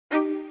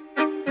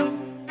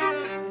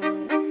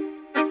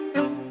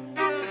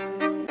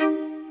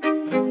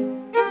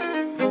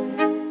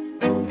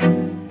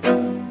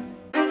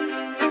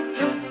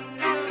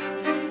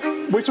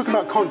we're talking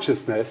about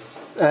consciousness,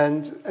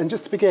 and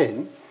just to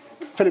begin,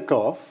 Philip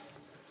Goff,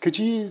 could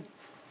you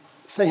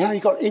say how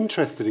you got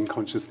interested in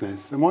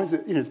consciousness, and why is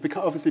it, it's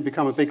obviously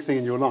become a big thing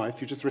in your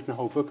life. You've just written a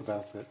whole book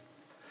about it.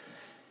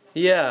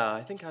 Yeah,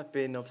 I think I've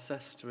been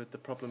obsessed with the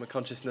problem of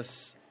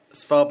consciousness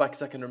as far back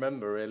as I can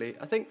remember, really.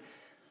 I think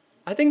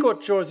what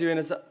draws you in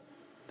is, I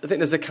think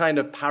there's a kind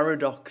of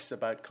paradox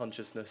about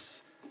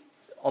consciousness.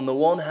 On the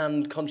one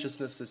hand,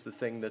 consciousness is the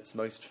thing that's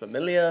most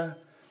familiar.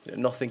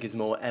 Nothing is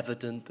more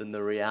evident than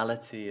the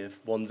reality of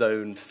one's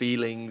own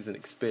feelings and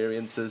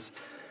experiences.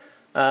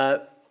 On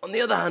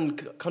the other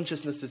hand,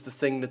 consciousness is the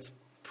thing that's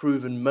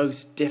proven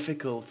most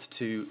difficult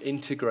to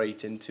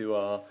integrate into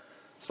our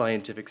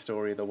scientific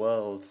story of the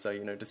world. So,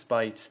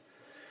 despite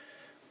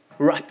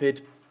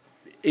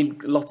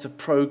lots of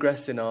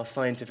progress in our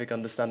scientific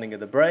understanding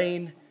of the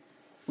brain,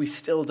 we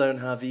still don't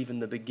have even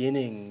the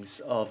beginnings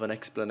of an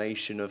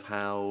explanation of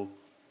how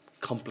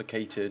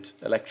complicated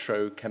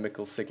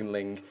electrochemical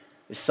signaling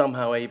is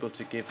somehow able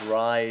to give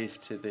rise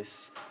to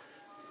this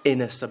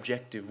inner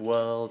subjective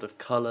world of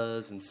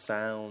colours and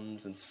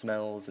sounds and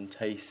smells and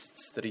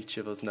tastes that each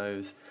of us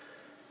knows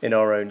in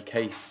our own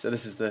case. So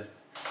this is the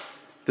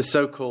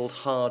so-called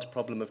hard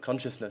problem of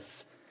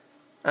consciousness.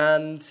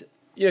 And,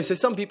 so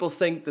some people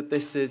think that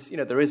this is,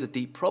 there is a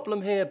deep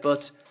problem here,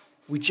 but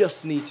we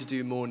just need to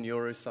do more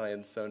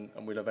neuroscience and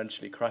we'll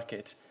eventually crack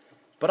it.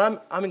 But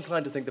I'm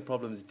inclined to think the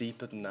problem is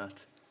deeper than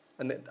that.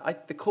 And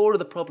the core of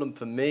the problem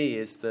for me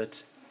is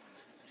that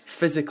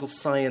physical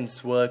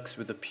science works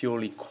with a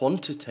purely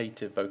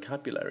quantitative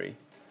vocabulary,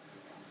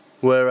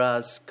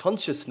 whereas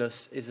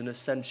consciousness is an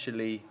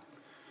essentially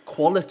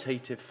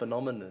qualitative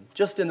phenomenon,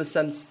 just in the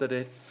sense that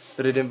it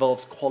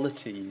involves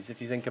qualities.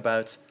 If you think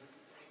about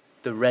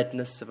the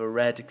redness of a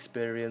red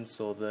experience,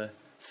 or the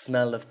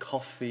smell of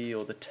coffee,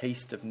 or the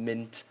taste of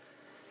mint,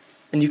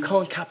 and you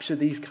can't capture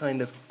these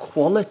kind of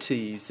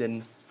qualities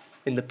in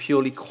the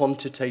purely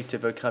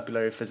quantitative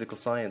vocabulary of physical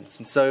science.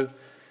 And so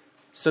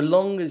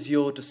long as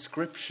your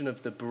description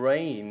of the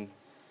brain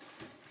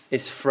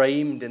is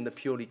framed in the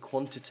purely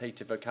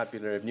quantitative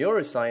vocabulary of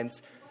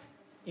neuroscience,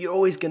 you're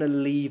always going to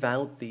leave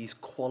out these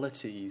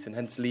qualities, and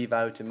hence leave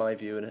out, in my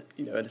view,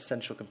 an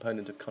essential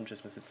component of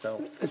consciousness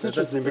itself. It's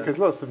interesting because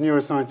lots of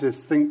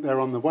neuroscientists think they're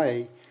on the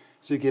way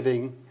to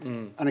giving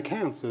an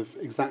account of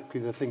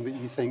exactly the thing that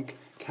you think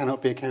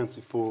cannot be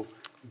accounted for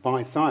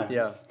by science.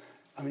 Yeah.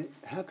 I mean,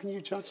 how can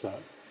you judge that?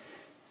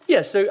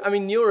 Yeah, so,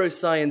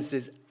 neuroscience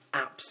is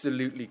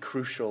absolutely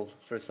crucial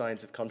for a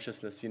science of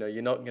consciousness.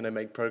 You're not going to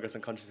make progress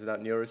on consciousness without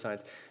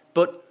neuroscience.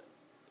 But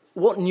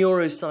what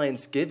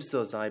neuroscience gives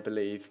us, I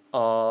believe,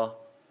 are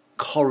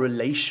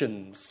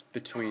correlations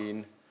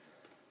between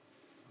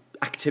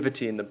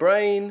activity in the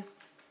brain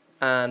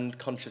and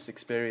conscious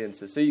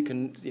experiences. So you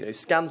can,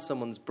 scan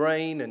someone's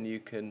brain and you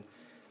can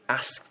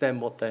ask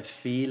them what they're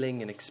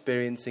feeling and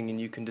experiencing, and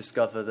you can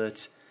discover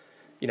that,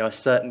 a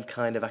certain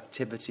kind of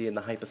activity in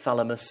the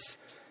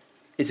hypothalamus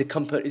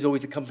is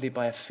always accompanied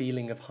by a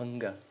feeling of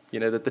hunger.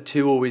 That the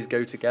two always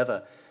go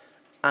together.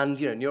 And,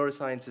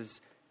 neuroscience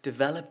has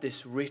developed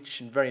this rich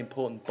and very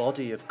important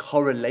body of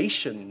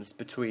correlations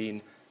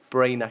between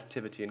brain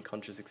activity and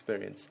conscious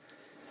experience.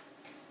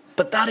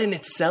 But that in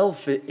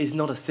itself is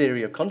not a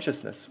theory of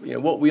consciousness.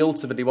 What we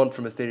ultimately want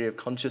from a theory of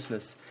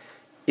consciousness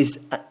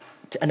is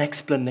an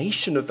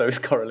explanation of those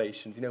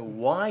correlations.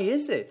 Why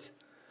is it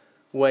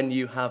when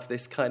you have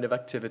this kind of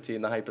activity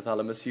in the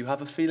hypothalamus, you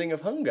have a feeling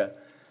of hunger?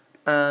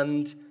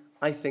 And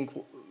I think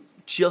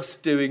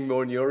just doing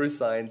more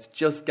neuroscience,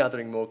 just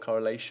gathering more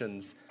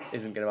correlations,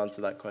 isn't going to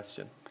answer that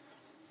question.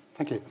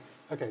 Thank you.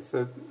 Okay,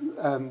 so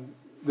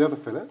the other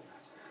Philip,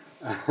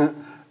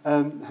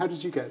 how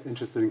did you get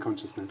interested in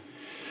consciousness?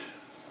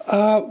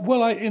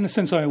 Well, in a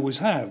sense, I always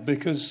have,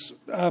 because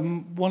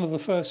one of the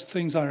first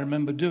things I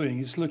remember doing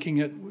is looking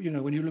at,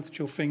 when you look at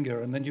your finger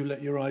and then you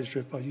let your eyes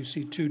drift by, you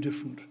see two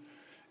different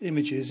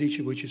images, each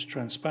of which is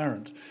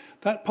transparent.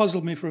 That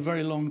puzzled me for a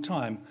very long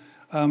time.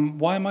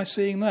 Why am I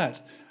seeing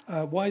that?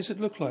 Why does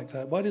it look like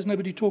that? Why does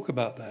nobody talk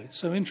about that? It's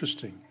so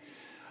interesting.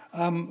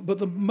 But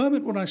the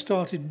moment when I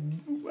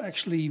started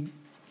actually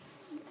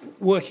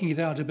working it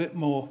out a bit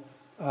more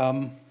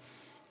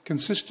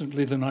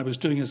consistently than I was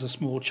doing as a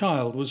small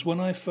child was when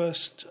I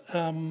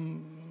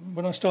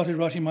started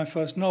writing my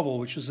first novel,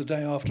 which was the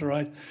day after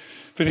I'd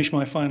finished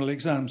my final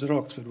exams at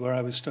Oxford, where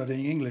I was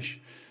studying English.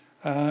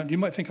 You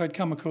might think I'd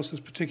come across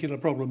this particular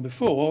problem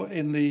before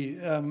in the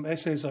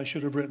essays I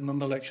should have written and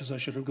the lectures I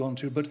should have gone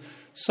to, but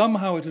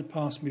somehow it had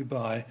passed me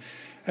by.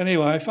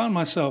 Anyway, I found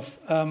myself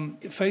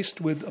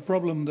faced with a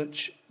problem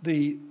that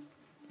the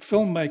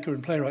filmmaker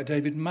and playwright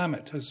David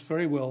Mamet has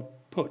very well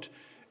put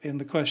in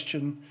the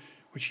question,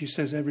 which he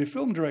says every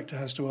film director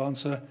has to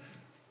answer: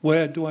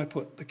 where do I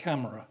put the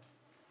camera?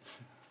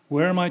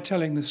 Where am I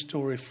telling this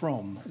story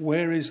from?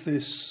 Where is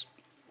this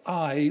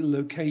I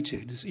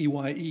located, this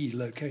EYE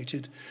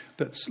located,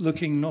 that's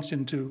looking not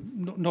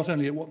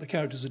only at what the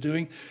characters are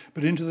doing,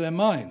 but into their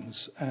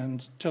minds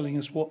and telling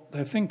us what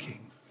they're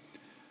thinking.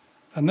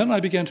 And then I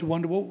began to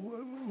wonder, well,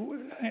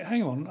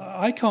 hang on,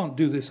 I can't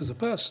do this as a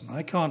person.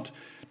 I can't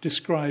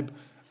describe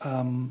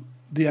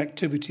the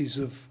activities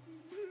of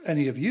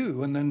any of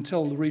you and then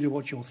tell the reader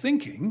what you're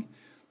thinking,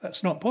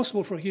 that's not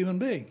possible for a human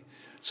being.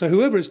 So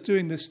whoever is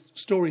doing this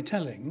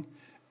storytelling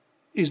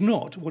is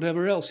not,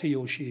 whatever else he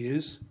or she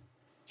is,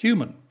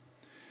 human.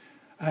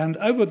 And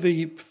over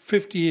the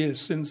 50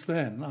 years since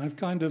then, I've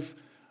kind of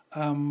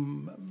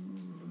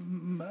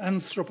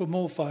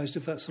anthropomorphized,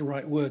 if that's the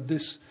right word,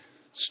 this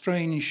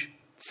strange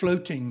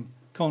floating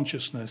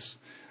consciousness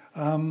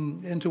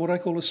into what I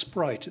call a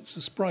sprite. It's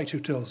a sprite who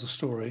tells the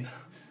story.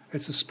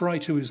 It's a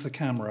sprite who is the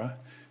camera,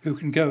 who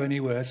can go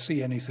anywhere,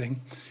 see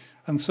anything,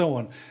 and so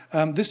on.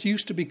 This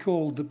used to be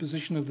called the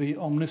position of the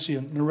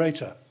omniscient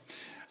narrator.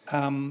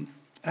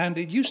 And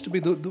it used to be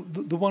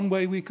the one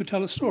way we could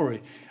tell a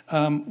story.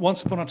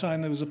 Once upon a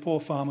time, there was a poor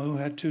farmer who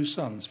had 2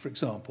 sons, for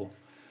example.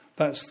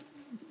 That's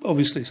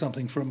obviously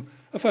something from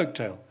a folk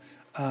tale.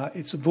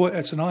 It's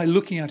an eye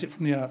looking at it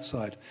from the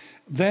outside.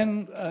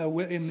 Then,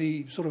 in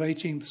the sort of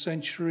 18th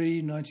century,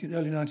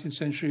 early 19th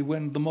century,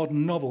 when the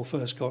modern novel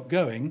first got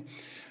going,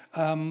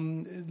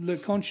 the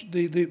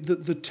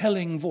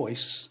telling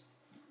voice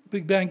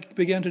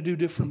began to do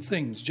different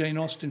things. Jane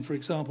Austen, for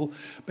example,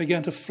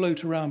 began to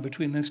float around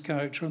between this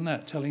character and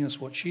that, telling us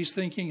what she's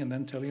thinking and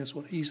then telling us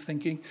what he's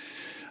thinking.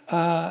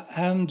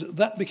 And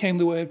that became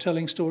the way of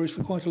telling stories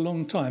for quite a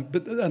long time.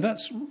 And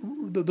that's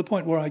the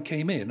point where I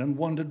came in and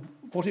wondered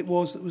what it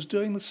was that was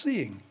doing the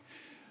seeing.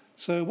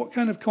 So what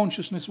kind of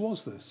consciousness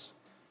was this?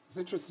 It's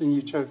interesting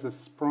you chose a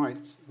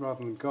sprite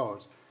rather than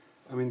God.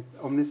 I mean,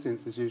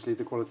 omniscience is usually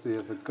the quality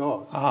of a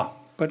god.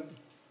 But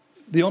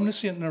the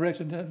omniscient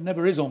narrator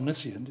never is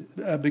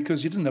omniscient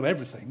because he doesn't know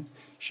everything.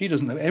 She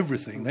doesn't know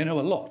everything. They know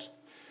a lot.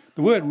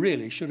 The word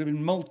really should have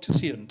been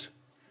multiscient.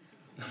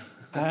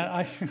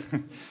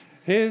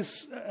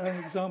 Here's an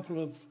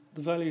example of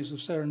the values of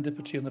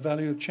serendipity and the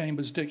value of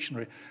Chambers'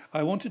 dictionary.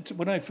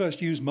 When I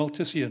first used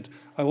multiscient,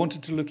 I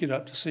wanted to look it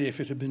up to see if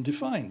it had been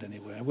defined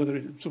anywhere, whether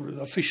it's sort of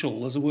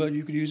official as a word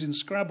you could use in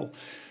Scrabble.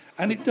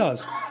 And it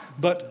does.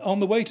 But on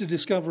the way to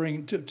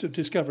discovering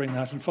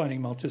that and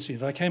finding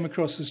multiscient, I came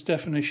across this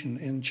definition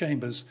in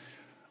Chambers: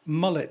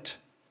 mullet,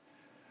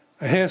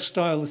 a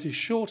hairstyle that is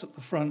short at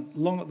the front,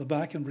 long at the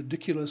back, and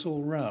ridiculous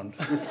all round.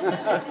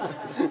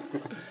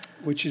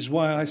 Which is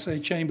why I say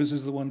Chambers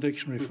is the one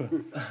dictionary for.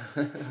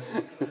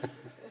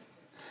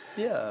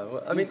 Yeah,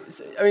 well,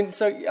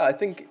 I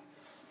think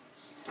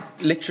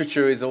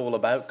literature is all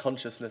about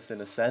consciousness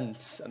in a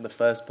sense, and the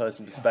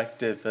first-person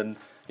perspective. And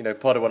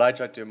part of what I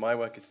try to do in my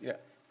work is,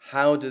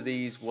 how do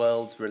these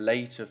worlds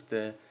relate of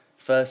the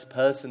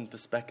first-person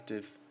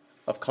perspective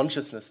of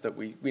consciousness that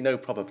we know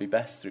probably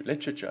best through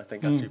literature. I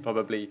think actually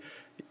probably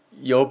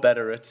you're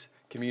better at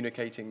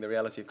communicating the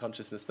reality of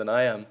consciousness than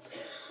I am.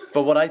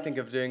 But what I think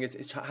of doing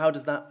is how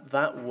does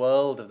that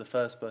world of the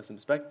first-person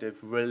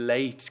perspective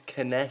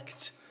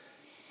connect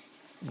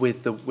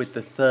with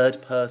the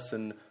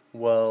third-person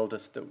world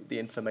of the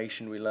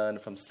information we learn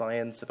from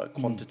science about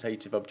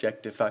quantitative,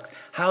 objective facts?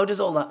 How does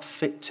all that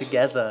fit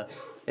together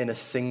in a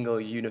single,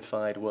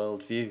 unified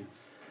worldview?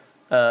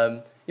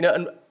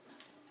 And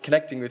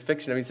connecting with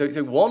fiction.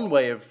 So one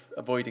way of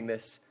avoiding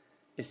this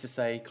is to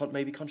say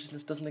maybe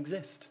consciousness doesn't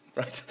exist,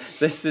 right?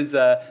 This is,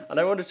 and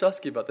I wanted to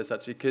ask you about this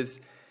actually,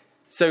 because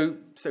so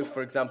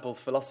for example,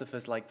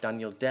 philosophers like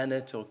Daniel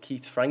Dennett or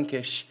Keith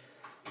Frankish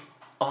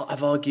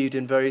have argued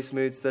in various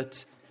moods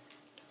that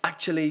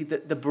actually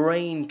the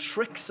brain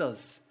tricks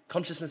us.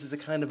 Consciousness is a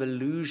kind of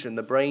illusion.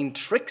 The brain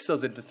tricks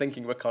us into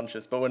thinking we're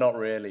conscious, but we're not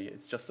really.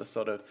 It's just a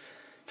sort of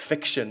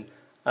fiction.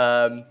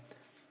 And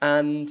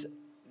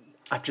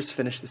I've just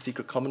finished The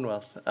Secret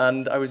Commonwealth,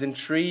 and I was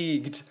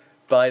intrigued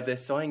by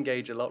this. So I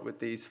engage a lot with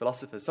these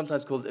philosophers,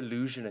 sometimes called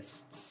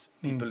illusionists.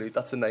 People who,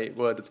 that's a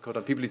word it's called,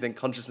 people who think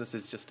consciousness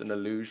is just an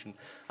illusion,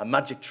 a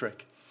magic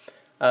trick.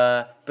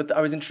 But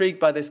I was intrigued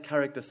by this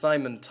character,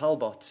 Simon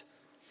Talbot,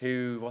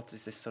 who, what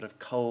is this sort of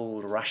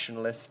cold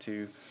rationalist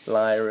who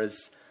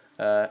Lyra's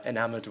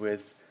enamoured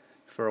with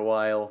for a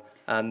while.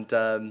 And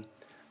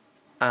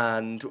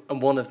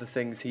one of the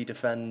things he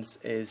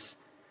defends is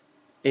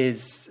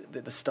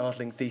the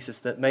startling thesis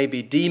that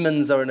maybe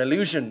demons are an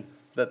illusion,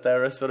 that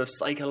they're a sort of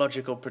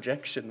psychological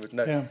projection with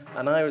no. Yeah.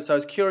 And I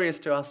was curious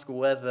to ask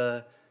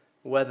whether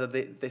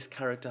this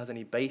character has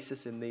any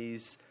basis in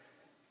these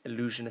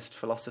illusionist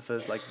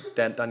philosophers like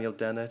Daniel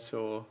Dennett,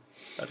 or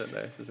I don't know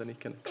if there's any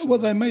connection. Well,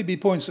 there may be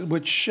points at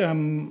which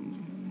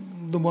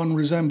the one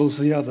resembles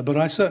the other, but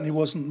I certainly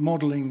wasn't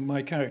modelling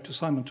my character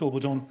Simon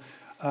Talbot on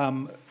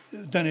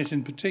Dennett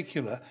in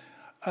particular.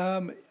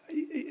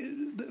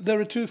 There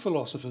are two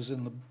philosophers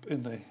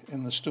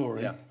in the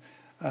story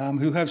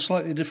who have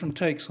slightly different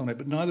takes on it,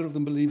 but neither of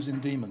them believes in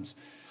demons.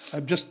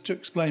 Just to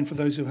explain for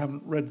those who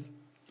haven't read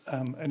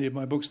any of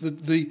my books,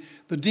 the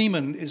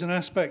demon is an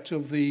aspect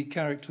of the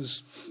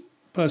character's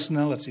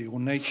personality or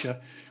nature,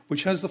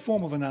 which has the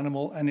form of an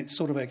animal and it's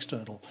sort of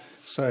external.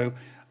 So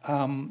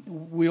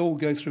we all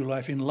go through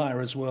life in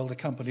Lyra's world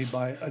accompanied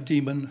by a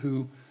demon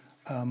who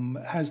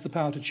has the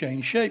power to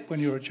change shape when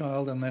you're a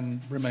child and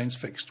then remains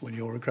fixed when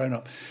you're a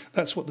grown-up.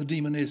 That's what the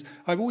demon is.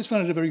 I've always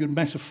found it a very good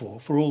metaphor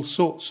for all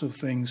sorts of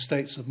things,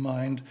 states of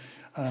mind,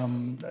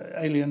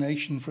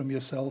 alienation from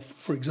yourself,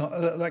 for example,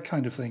 that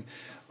kind of thing.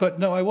 But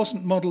no, I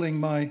wasn't modelling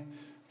my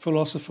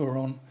philosopher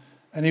on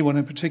anyone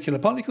in particular,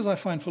 partly because I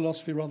find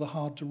philosophy rather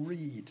hard to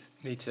read.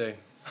 Me too.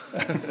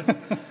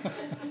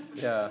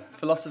 Yeah,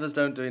 philosophers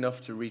don't do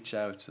enough to reach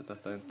out. I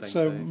don't think.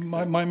 So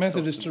my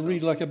method is to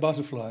read like a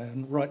butterfly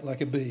and write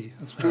like a bee.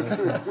 That's what I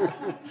say.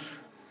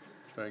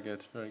 Very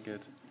good, very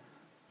good.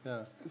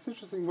 Yeah. It's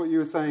interesting what you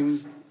were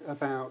saying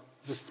about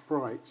the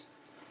sprite,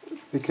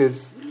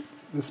 because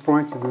the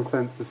sprite is, in a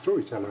sense, the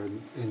storyteller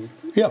in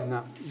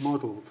that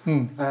model.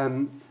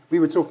 We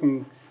were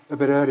talking a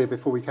bit earlier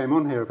before we came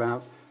on here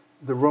about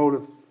the role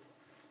of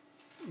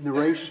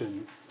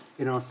narration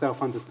in our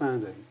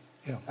self-understanding.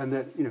 Yeah. And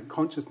that, you know,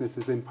 consciousness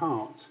is in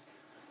part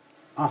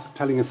us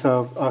telling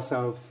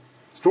ourselves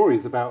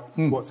stories about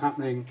what's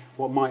happening,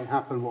 what might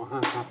happen, what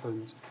has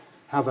happened,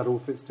 how that all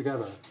fits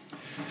together.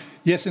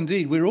 Yes,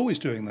 indeed. We're always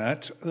doing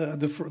that.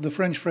 The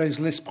French phrase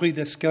 "l'esprit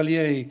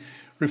d'escalier"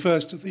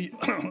 refers to the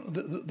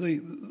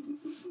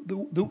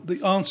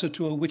answer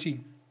to a witty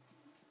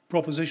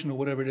proposition or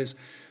whatever it is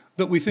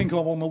that we think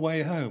of on the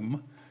way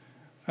home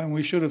and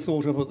we should have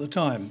thought of at the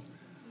time.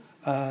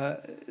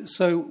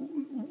 So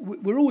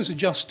we're always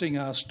adjusting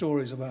our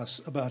stories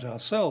about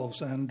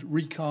ourselves and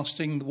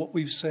recasting what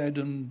we've said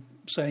and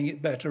saying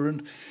it better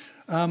and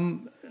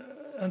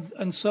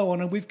so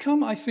on. And we've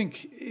come, I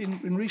think,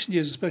 in recent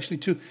years especially,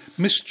 to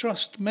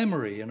mistrust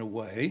memory in a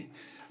way,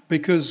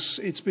 because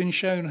it's been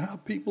shown how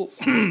people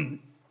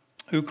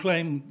who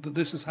claim that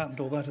this has happened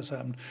or that has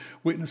happened,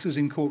 witnesses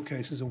in court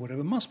cases or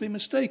whatever, must be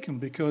mistaken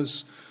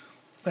because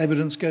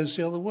evidence goes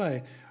the other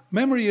way.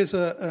 Memory is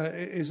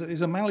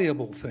a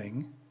malleable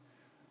thing,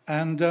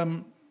 and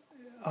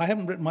I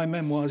haven't written my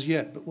memoirs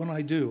yet, but when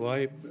I do,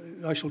 I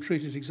shall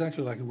treat it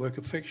exactly like a work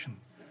of fiction,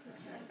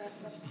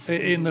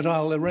 in that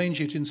I'll arrange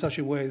it in such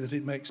a way that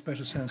it makes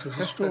better sense as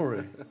a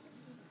story.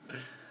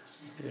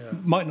 Yeah.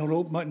 Might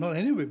not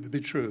any of it be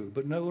true,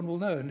 but no one will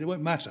know, and it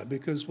won't matter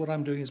because what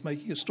I'm doing is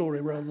making a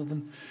story rather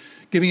than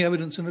giving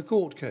evidence in a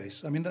court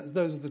case. I mean,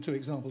 those are the two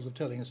examples of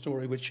telling a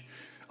story which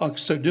are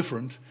so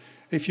different.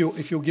 If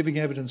you're giving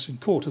evidence in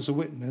court as a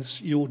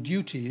witness, your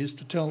duty is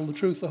to tell the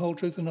truth, the whole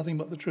truth, and nothing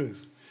but the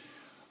truth.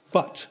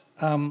 But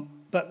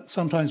that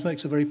sometimes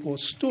makes a very poor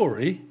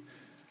story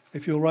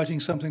if you're writing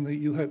something that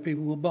you hope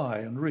people will buy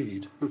and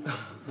read.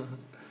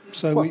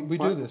 So we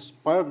do this.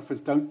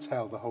 Biographers don't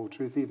tell the whole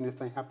truth, even if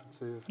they happen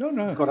to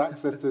have got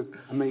access to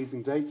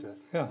amazing data.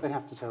 Yeah. They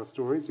have to tell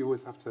stories. You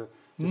always have to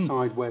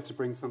decide where to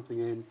bring something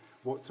in,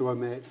 what to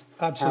omit,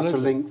 Absolutely. how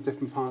to link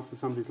different parts of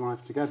somebody's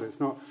life together. It's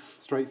not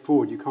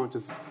straightforward. You can't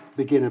just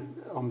begin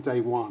on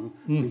day one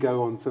and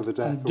go on to the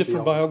death. And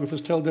different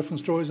biographers tell different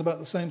stories about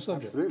the same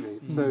subject.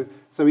 Absolutely.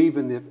 So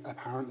even the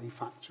apparently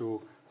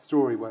factual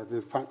story where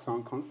the facts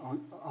aren't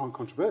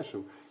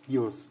controversial,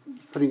 you're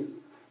putting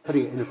it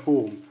in a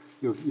form.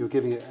 You're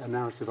giving it a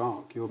narrative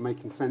arc. You're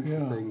making sense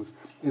of things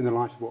in the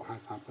light of what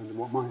has happened and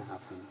what might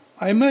happen.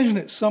 I imagine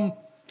it's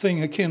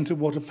something akin to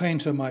what a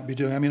painter might be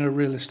doing. I mean, a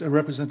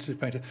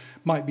representative painter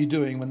might be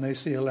doing when they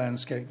see a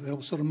landscape.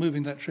 They're sort of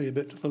moving that tree a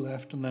bit to the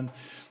left and then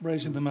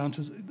raising the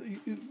mountains.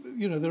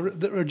 You know,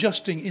 they're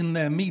adjusting in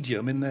their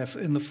medium, in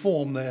the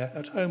form they're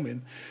at home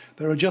in.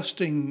 They're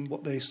adjusting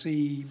what they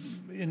see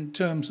in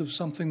terms of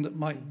something that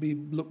might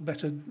look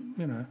better.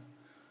 You know,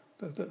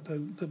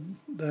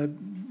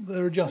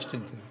 they're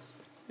adjusting things.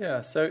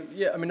 Yeah, so,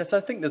 I mean, so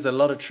I think there's a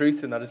lot of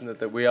truth in that, isn't it?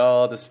 That we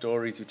are the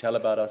stories we tell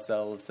about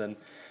ourselves.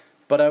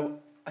 But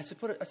I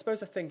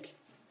suppose I think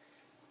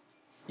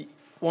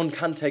one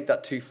can take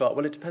that too far.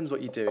 Well, it depends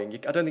what you're doing.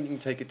 I don't think you can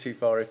take it too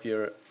far if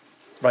you're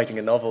writing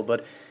a novel.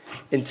 But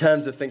in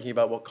terms of thinking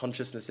about what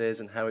consciousness is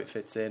and how it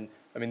fits in,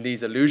 I mean,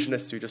 these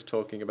illusionists we were just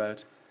talking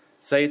about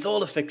say it's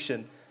all a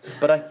fiction.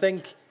 But I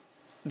think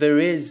there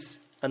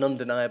is an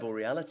undeniable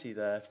reality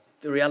there.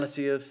 The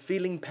reality of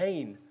feeling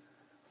pain.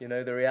 You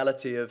know, the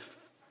reality of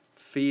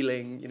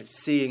feeling,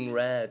 seeing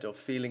red or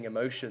feeling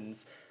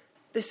emotions.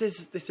 This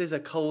is a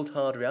cold,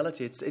 hard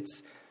reality.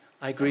 It's.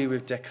 I agree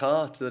with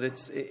Descartes that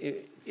it's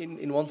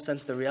in one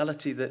sense the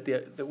reality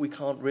that we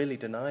can't really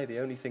deny. The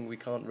only thing we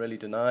can't really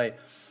deny,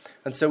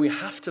 and so we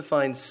have to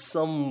find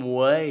some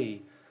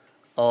way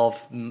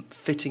of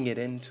fitting it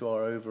into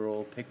our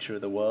overall picture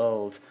of the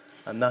world.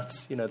 And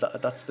that's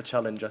that's the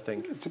challenge, I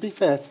think. To be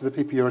fair to the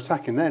people you're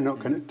attacking,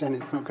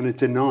 Dennis not going to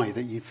deny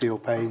that you feel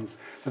pains,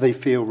 that they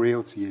feel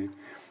real to you.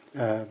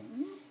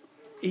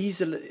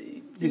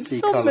 Easily, you in see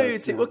some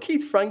colours, moods, well,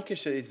 Keith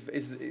Frankish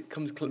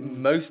comes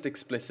most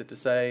explicit to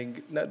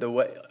saying the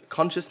way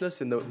consciousness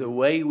in the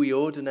way we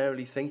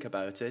ordinarily think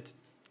about it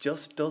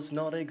just does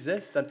not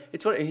exist. And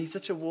it's funny, he's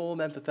such a warm,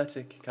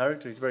 empathetic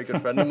character. He's a very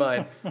good friend of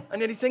mine, and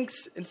yet he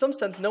thinks, in some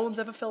sense, no one's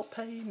ever felt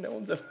pain. No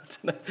one's ever.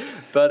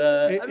 But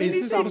I mean,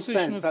 is this a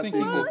position of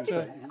thinking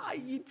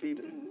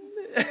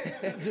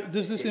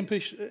does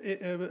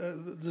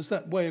does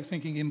that way of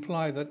thinking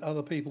imply that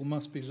other people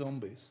must be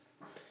zombies?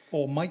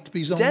 or might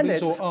be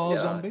zombies, or are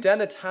zombies?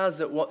 Dennett has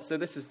at what? So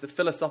this is the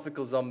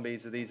philosophical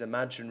zombies, are these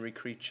imaginary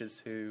creatures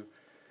who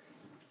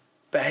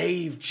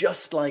behave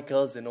just like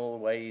us in all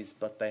ways,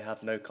 but they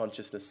have no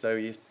consciousness. So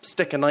you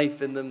stick a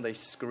knife in them, they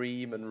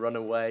scream and run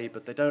away,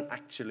 but they don't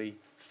actually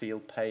feel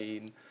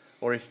pain.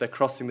 Or if they're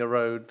crossing the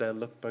road, they'll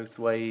look both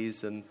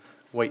ways and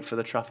wait for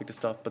the traffic to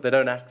stop, but they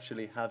don't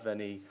actually have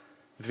any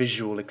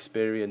visual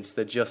experience.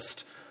 They're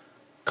just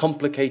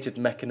complicated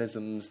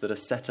mechanisms that are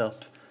set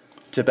up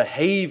to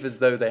behave as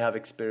though they have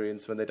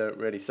experience when they don't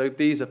really. So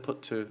these are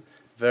put to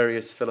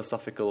various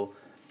philosophical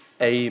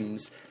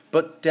aims.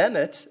 But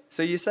Dennett,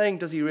 so you're saying,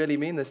 does he really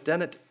mean this?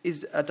 Dennett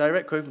is a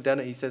direct quote from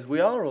Dennett. He says, we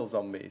are all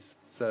zombies.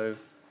 So,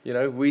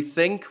 we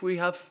think we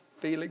have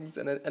feelings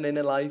and an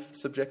inner life,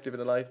 subjective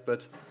inner life,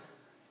 but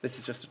this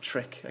is just a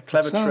trick, a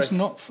clever trick. Sounds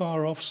not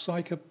far off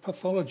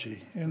psychopathology.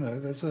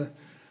 There's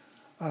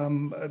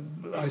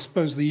I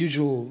suppose the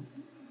usual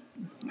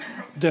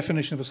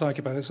definition of a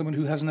psychopath is someone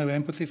who has no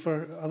empathy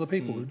for other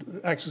people,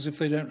 who acts as if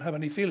they don't have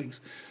any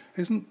feelings.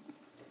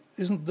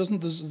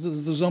 Doesn't the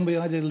zombie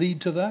idea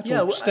lead to that,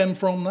 or stem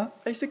from that?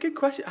 It's a good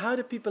question. How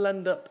do people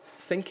end up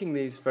thinking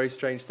these very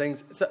strange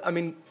things? So,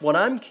 what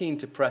I'm keen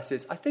to press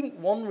is, I think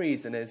one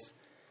reason is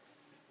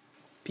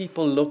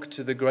people look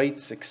to the great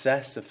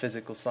success of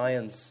physical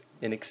science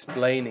in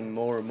explaining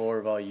more and more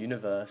of our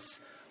universe,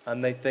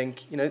 and they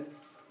think,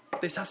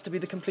 this has to be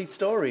the complete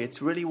story.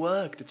 It's really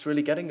worked. It's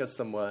really getting us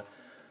somewhere.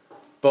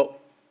 But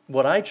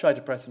what I try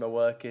to press in my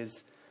work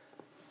is,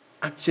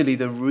 actually,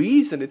 the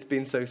reason it's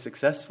been so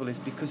successful is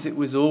because it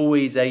was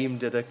always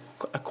aimed at a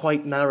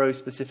quite narrow,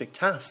 specific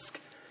task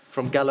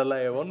from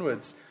Galileo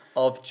onwards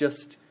of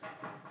just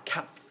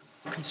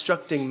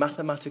constructing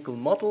mathematical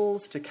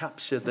models to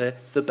capture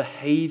the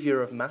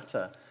behavior of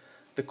matter,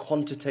 the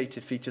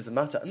quantitative features of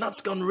matter. And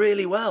that's gone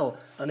really well,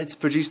 and it's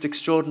produced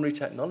extraordinary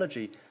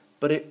technology.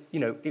 But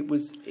it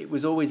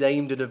was always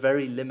aimed at a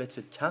very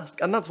limited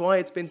task, and that's why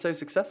it's been so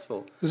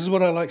successful. This is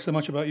what I like so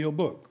much about your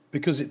book,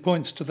 because it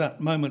points to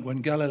that moment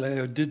when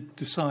Galileo did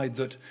decide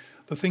that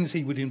the things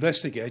he would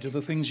investigate are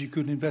the things you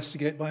could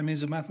investigate by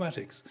means of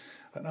mathematics,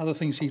 and other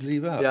things he'd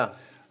leave out. Yeah.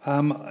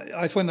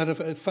 I find that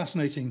a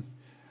fascinating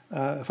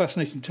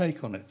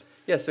take on it.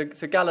 Yeah. So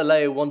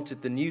Galileo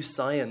wanted the new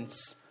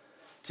science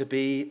to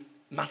be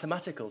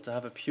mathematical, to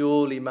have a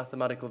purely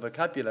mathematical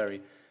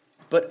vocabulary.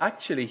 But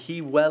actually, he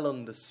well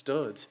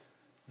understood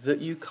that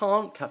you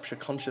can't capture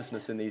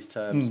consciousness in these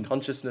terms.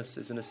 Consciousness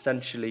is an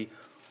essentially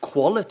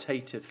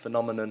qualitative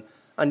phenomenon,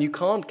 and you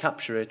can't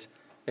capture it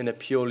in a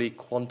purely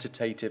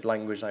quantitative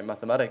language like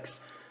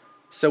mathematics.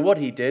 So what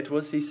he did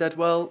was he said,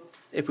 well,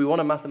 if we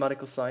want a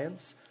mathematical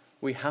science,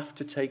 we have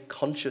to take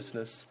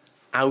consciousness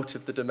out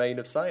of the domain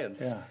of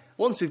science. Yeah.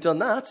 Once we've done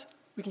that,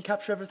 we can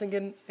capture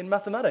everything in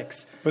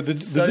mathematics. But the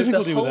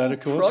difficulty with that, of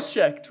course... the whole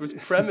project was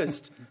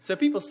premised. So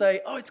people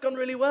say, it's gone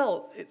really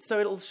well, so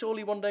it'll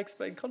surely one day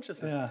explain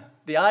consciousness. Yeah.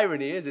 The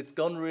irony is it's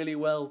gone really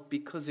well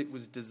because it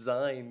was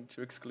designed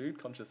to exclude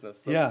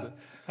consciousness.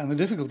 And the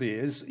difficulty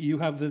is you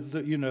have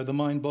the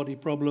mind-body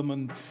problem,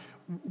 and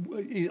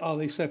are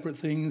they separate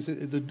things,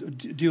 the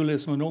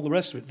dualism and all the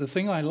rest of it. The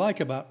thing I like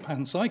about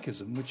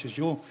panpsychism, which is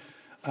your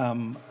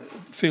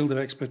field of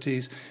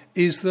expertise,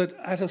 is that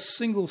at a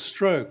single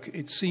stroke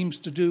it seems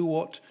to do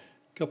what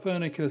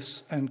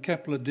Copernicus and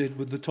Kepler did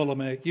with the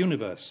Ptolemaic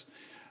universe.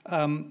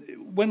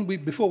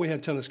 Before we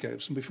had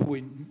telescopes and before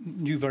we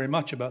knew very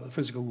much about the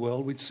physical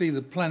world, we'd see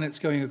the planets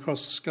going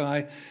across the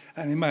sky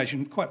and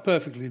imagine quite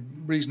perfectly,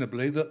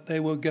 reasonably, that they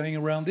were going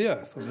around the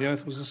Earth, and the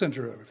Earth was the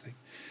centre of everything.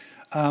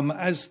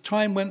 As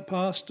time went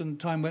past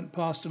and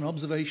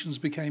observations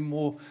became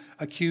more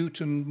acute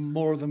and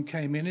more of them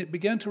came in,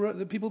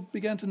 people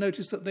began to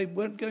notice that they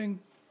weren't going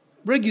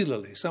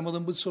regularly. Some of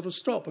them would sort of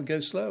stop and go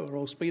slower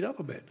or speed up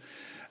a bit.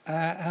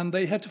 And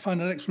they had to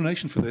find an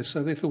explanation for this,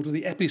 so they thought of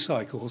the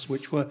epicycles,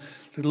 which were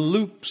little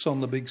loops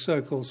on the big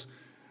circles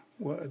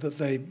that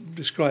they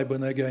describe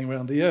when they're going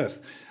around the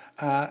Earth.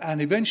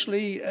 And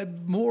eventually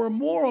more and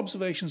more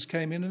observations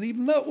came in, and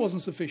even that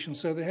wasn't sufficient,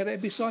 so they had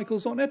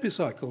epicycles on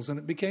epicycles, and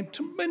it became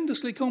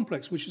tremendously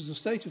complex, which is the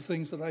state of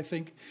things that I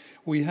think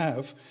we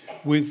have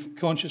with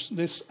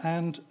consciousness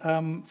and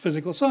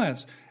physical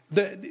science.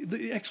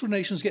 The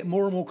explanations get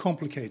more and more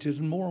complicated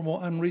and more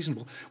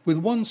unreasonable. With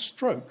one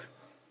stroke,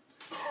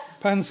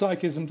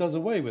 panpsychism does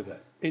away with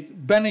it.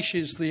 It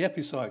banishes the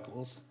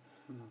epicycles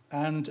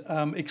and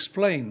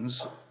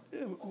explains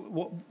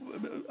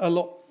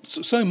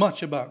so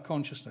much about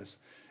consciousness.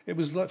 It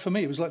was like, for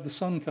me, it was like the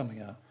sun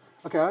coming out.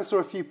 Okay, I saw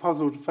a few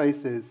puzzled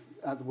faces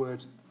at the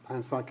word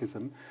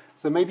panpsychism.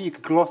 So maybe you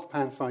could gloss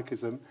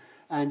panpsychism.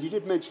 And you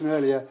did mention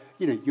earlier,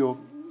 you're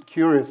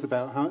curious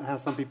about how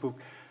some people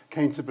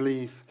came to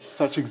believe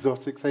such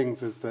exotic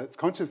things as that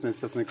consciousness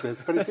doesn't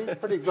exist. But it seems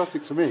pretty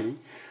exotic to me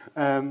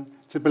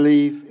to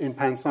believe in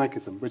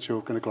panpsychism, which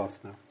you're going to gloss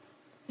now.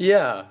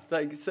 Yeah.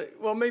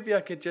 Maybe I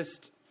could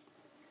just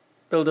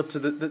build up to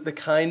the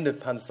kind of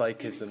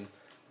panpsychism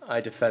I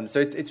defend.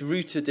 So it's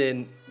rooted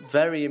in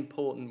very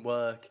important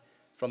work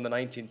from the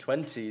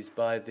 1920s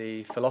by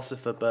the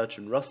philosopher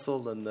Bertrand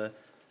and the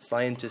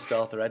scientist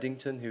Arthur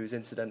Eddington, who was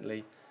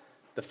incidentally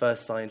the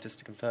first scientist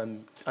to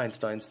confirm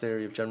Einstein's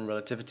theory of general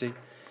relativity.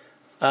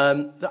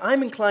 But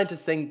I'm inclined to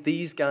think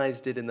these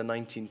guys did in the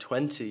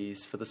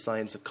 1920s for the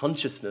science of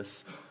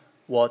consciousness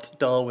what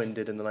Darwin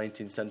did in the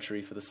 19th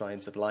century for the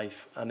science of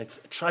life. And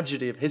it's a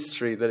tragedy of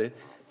history that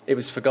it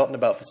was forgotten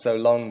about for so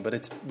long, but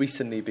it's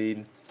recently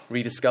been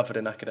rediscovered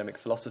in academic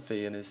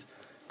philosophy and is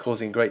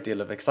causing a great deal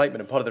of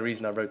excitement. And part of the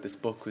reason I wrote this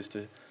book was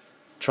to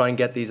try and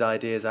get these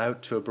ideas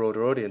out to a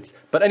broader audience.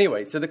 But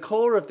anyway, so the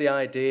core of the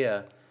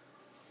idea,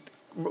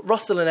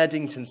 Russell and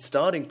Eddington's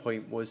starting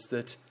point was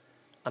that,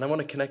 and I want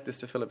to connect this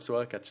to Philip's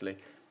work actually,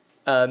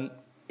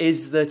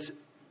 is that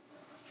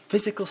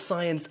physical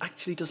science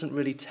actually doesn't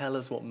really tell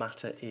us what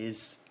matter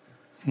is.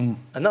 And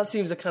that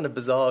seems a kind of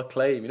bizarre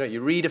claim. You know,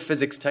 you read a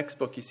physics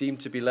textbook, you seem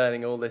to be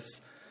learning all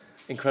this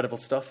incredible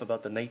stuff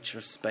about the nature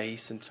of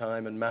space and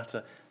time and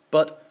matter.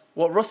 But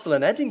what Russell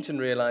and Eddington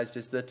realized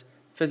is that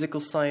physical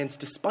science,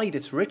 despite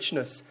its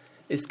richness,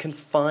 is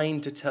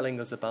confined to telling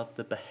us about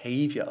the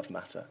behavior of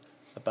matter,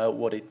 about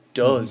what it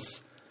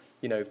does.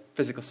 You know,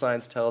 physical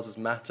science tells us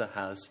matter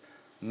has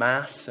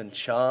mass and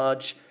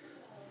charge,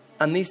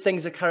 and these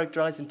things are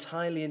characterized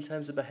entirely in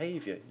terms of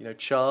behavior. You know,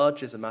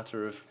 charge is a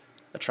matter of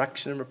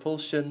attraction and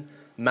repulsion.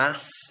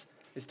 Mass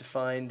is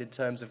defined in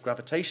terms of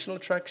gravitational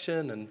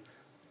attraction and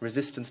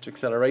resistance to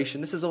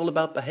acceleration. This is all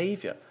about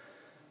behavior.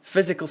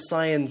 Physical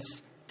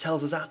science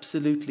tells us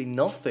absolutely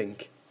nothing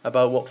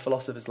about what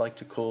philosophers like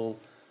to call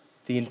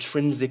the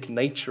intrinsic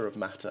nature of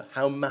matter,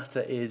 how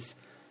matter is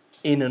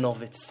in and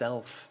of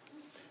itself.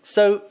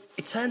 So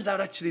it turns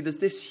out actually there's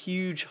this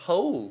huge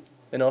hole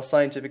in our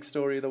scientific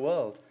story of the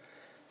world.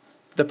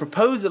 The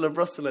proposal of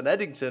Russell and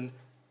Eddington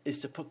is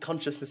to put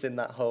consciousness in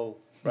that hole,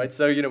 right?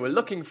 So, you know, we're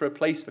looking for a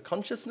place for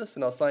consciousness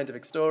in our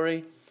scientific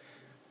story.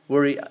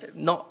 We're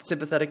not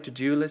sympathetic to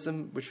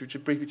dualism, which we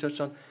should briefly touch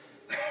on.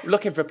 We're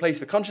looking for a place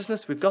for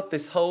consciousness. We've got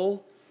this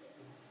hole.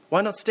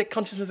 Why not stick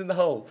consciousness in the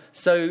hole?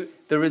 So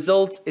the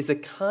result is a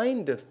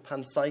kind of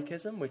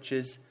panpsychism, which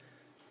is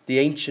the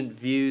ancient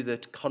view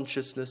that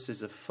consciousness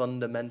is a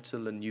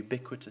fundamental and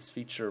ubiquitous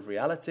feature of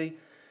reality.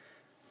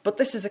 But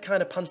this is a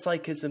kind of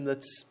panpsychism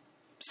that's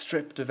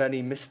stripped of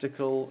any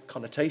mystical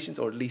connotations,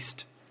 or at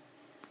least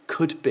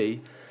could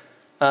be.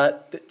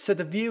 So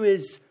the view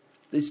is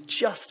there's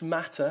just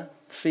matter,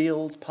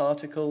 fields,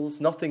 particles,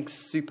 nothing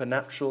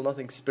supernatural,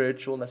 nothing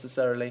spiritual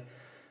necessarily,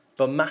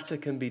 but matter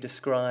can be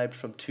described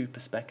from two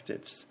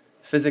perspectives.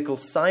 Physical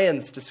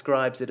science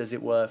describes it, as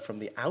it were, from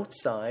the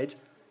outside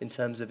in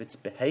terms of its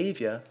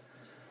behavior,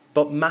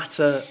 but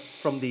matter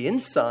from the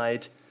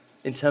inside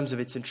in terms of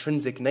its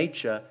intrinsic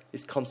nature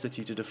is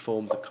constituted of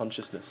forms of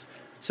consciousness.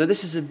 So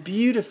this is a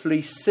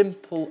beautifully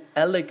simple,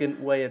 elegant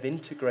way of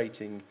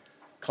integrating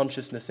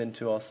consciousness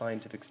into our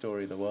scientific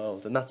story of the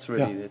world, and that's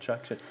really the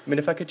attraction. I mean,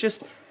 if I could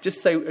just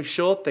say a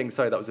short thing,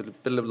 sorry, that was a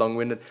bit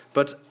long-winded,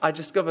 but I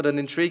discovered an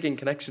intriguing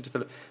connection to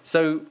Philip.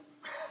 So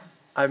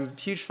I'm a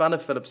huge fan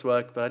of Philip's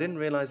work, but I didn't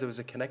realize there was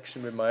a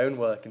connection with my own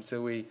work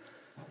until we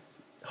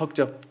hooked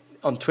up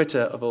on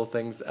Twitter, of all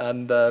things,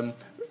 and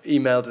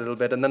emailed a little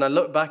bit, and then I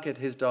looked back at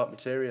his Dark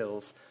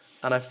Materials,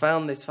 and I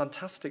found this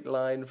fantastic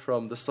line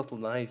from The Subtle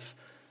Knife,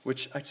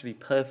 which actually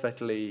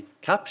perfectly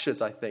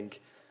captures, I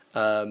think,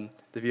 the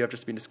view I've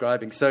just been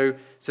describing. So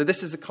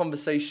this is a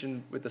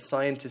conversation with the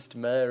scientist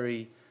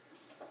Mary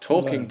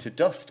talking to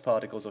dust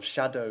particles, or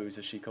shadows,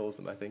 as she calls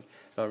them, I think,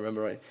 if I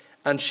remember right.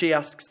 And she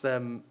asks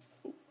them,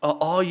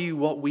 are you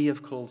what we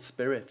have called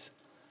spirit?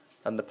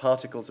 And the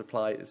particles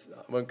reply,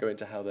 I won't go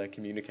into how they're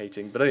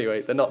communicating, but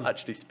anyway, they're not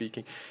actually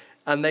speaking.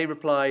 And they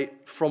reply,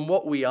 from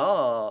what we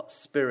are,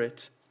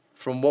 spirit,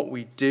 from what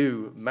we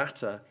do,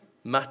 matter,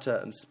 matter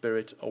and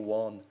spirit are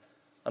one.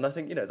 And I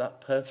think, you know,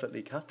 that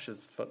perfectly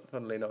captures,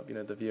 funnily enough, you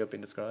know, the view I've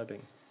been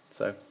describing.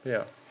 So,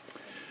 yeah.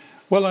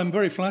 Well, I'm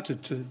very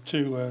flattered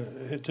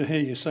to hear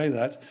you say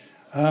that.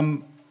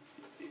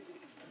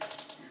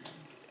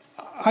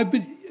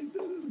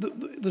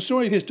 The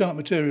story of his Dark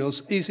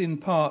Materials is in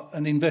part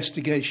an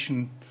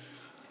investigation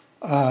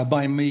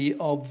by me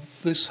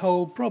of this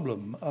whole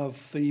problem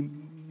of the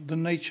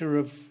nature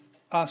of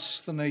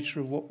us, the nature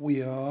of what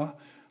we are,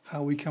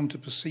 how we come to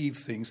perceive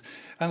things.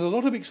 And a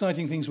lot of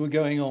exciting things were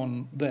going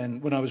on then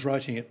when I was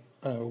writing it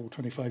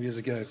 25 years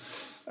ago.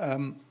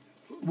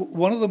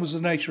 One of them was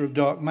the nature of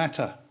dark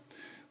matter,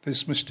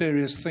 this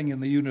mysterious thing in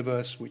the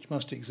universe which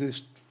must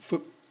exist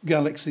for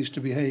galaxies to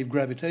behave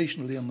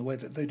gravitationally in the way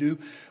that they do,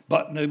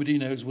 but nobody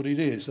knows what it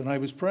is. And I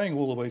was praying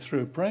all the way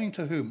through. Praying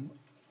to whom?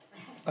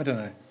 I don't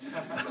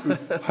know.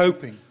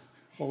 Hoping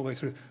all the way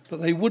through that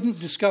they wouldn't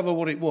discover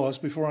what it was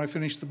before I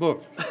finished the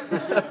book.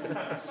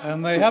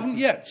 And they haven't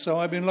yet, so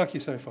I've been lucky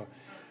so far.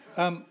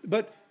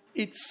 But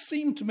it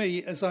seemed to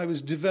me, as I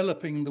was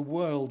developing the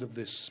world of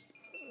this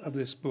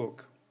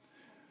book,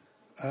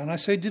 and I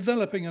say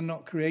developing and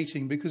not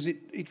creating because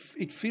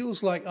it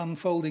feels like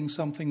unfolding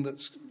something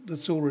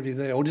that's already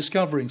there, or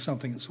discovering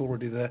something that's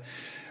already there.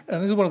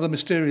 And this is one of the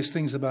mysterious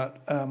things about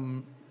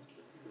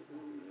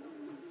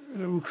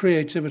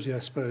creativity, I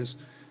suppose,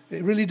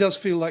 It really does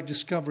feel like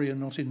discovery and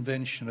not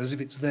invention, as if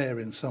it's there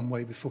in some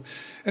way before.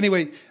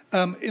 Anyway,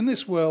 in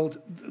this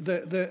world,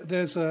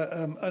 there's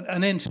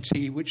an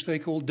entity which they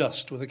call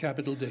dust with a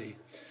capital D.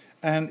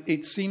 And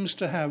it seems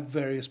to have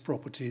various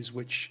properties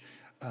which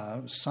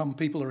some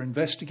people are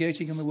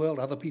investigating in the world,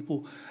 other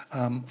people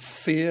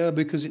fear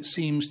because it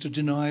seems to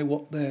deny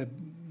what their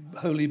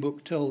holy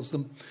book tells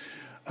them.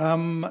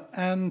 I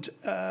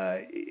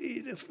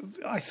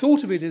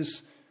thought of it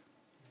as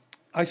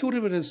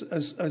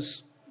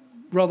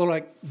rather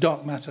like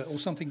dark matter or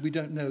something we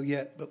don't know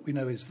yet, but we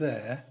know is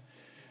there.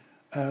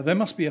 There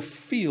must be a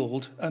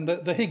field, and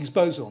the Higgs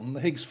boson, the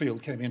Higgs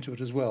field came into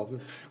it as well,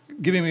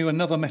 giving me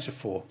another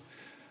metaphor.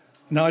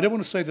 Now, I don't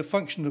want to say the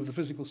function of the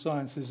physical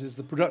sciences is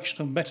the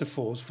production of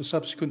metaphors for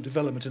subsequent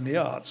development in the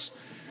arts,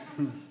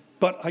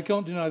 but I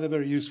can't deny they're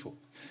very useful.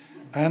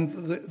 And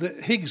the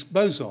Higgs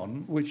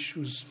boson, which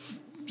was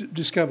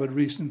discovered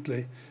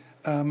recently,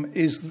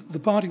 is the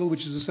particle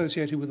which is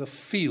associated with a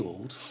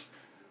field,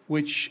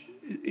 which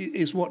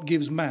is what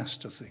gives mass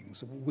to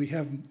things. We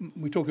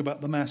talk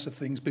about the mass of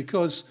things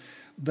because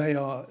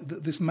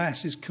this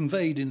mass is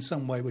conveyed in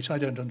some way which I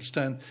don't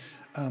understand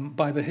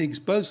by the Higgs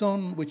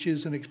boson, which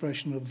is an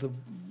expression of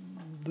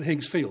the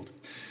Higgs field.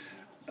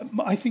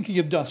 I'm thinking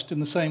of dust in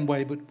the same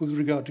way, but with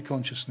regard to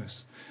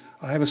consciousness.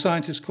 I have a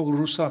scientist called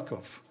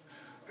Rusakov,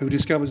 who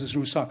discovers this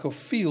Rusakov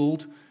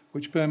field,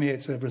 which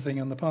permeates everything,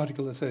 and the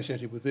particle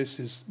associated with this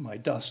is my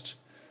dust.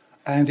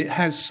 And it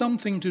has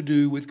something to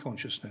do with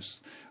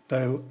consciousness,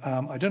 though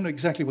I don't know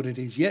exactly what it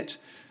is yet,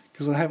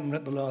 because I haven't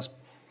read the last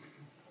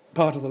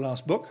part of the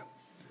last book.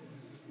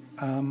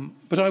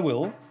 But I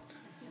will,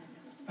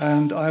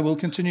 and I will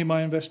continue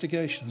my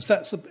investigations.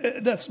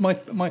 That's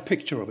my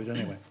picture of it,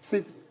 anyway.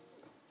 See,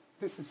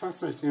 this is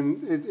fascinating,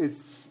 and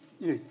it's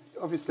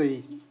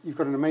obviously you've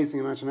got an amazing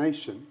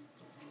imagination.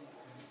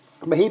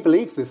 But he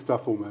believes this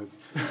stuff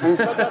almost. And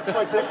so that's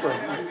quite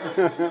different.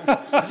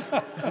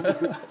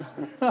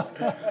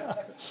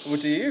 Well,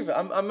 do you?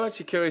 I'm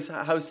actually curious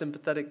how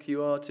sympathetic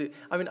you are to...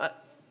 I mean,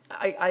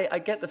 I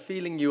get the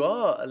feeling you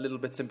are a little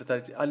bit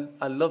sympathetic.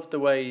 I love the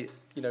way,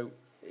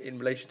 in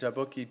relation to our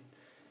book, you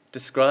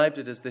described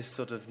it as this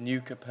sort of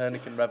new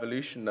Copernican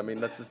revolution. I mean,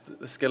 that's just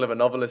the skill of a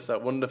novelist,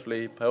 that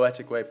wonderfully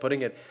poetic way of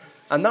putting it.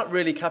 And that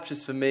really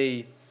captures for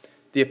me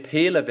the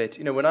appeal of it.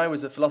 When I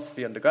was a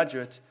philosophy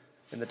undergraduate,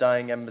 in the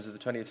dying embers of the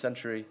 20th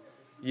century,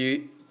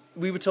 we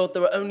were taught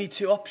there were only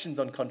two options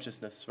on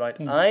consciousness, right?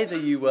 Either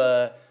you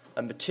were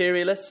a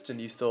materialist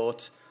and you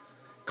thought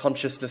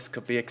consciousness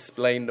could be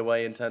explained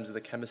away in terms of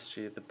the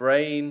chemistry of the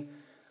brain,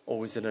 or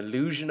was an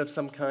illusion of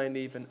some kind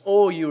even,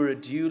 or you were a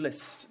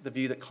dualist, the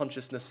view that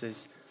consciousness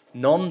is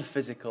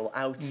non-physical,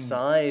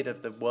 outside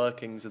of the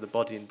workings of the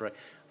body and brain.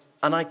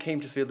 And I came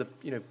to feel that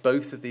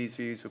both of these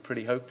views were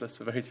pretty hopeless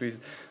for various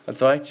reasons. And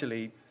so I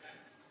actually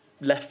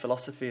left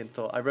philosophy and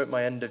thought, I wrote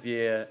my end of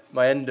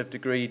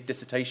degree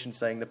dissertation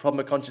saying the problem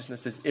of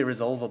consciousness is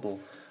irresolvable,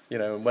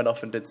 and went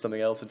off and did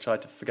something else and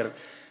tried to forget it.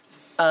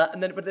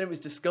 But then it was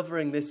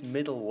discovering this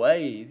middle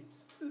way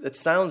that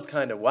sounds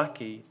kind of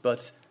wacky,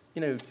 but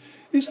avoids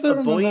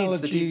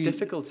the deep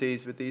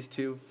difficulties with these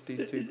two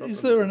problems. Is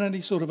there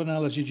any sort of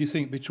analogy, do you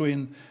think,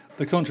 between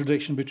the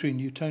contradiction between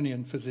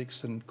Newtonian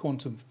physics and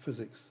quantum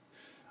physics?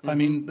 Mm-hmm. I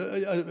mean,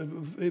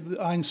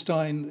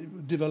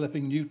 Einstein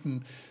developing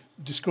Newton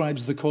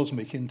describes the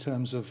cosmic in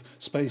terms of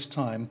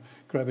space-time,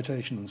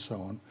 gravitation and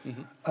so on.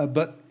 Mm-hmm.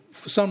 But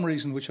for some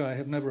reason which I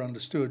have never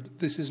understood,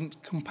 this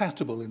isn't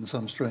compatible in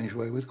some strange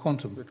way with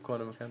quantum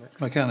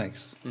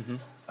mechanics.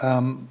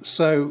 Mm-hmm.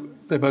 So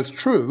they're both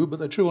true, but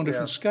they're true on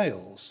different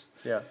scales.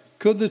 Yeah.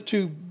 Could the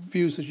two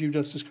views that you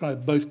just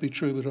described both be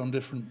true but on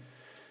different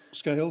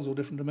scales or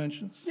different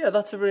dimensions? Yeah,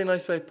 that's a really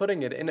nice way of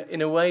putting it.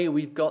 In a way,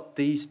 we've got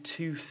these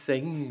two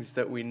things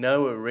that we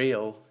know are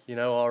real.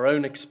 Our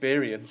own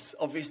experience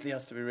obviously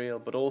has to be real,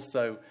 but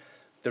also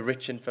the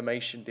rich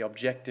information, the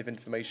objective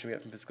information we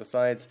get from physical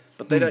science.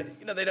 But they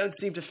don't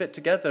seem to fit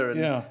together.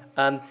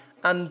 And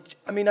I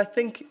mean,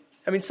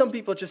 some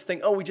people just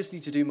think, we just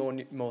need to do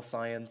more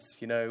science.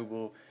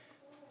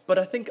 But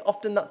I think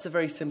often that's a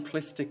very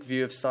simplistic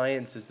view of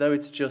science, as though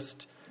it's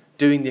just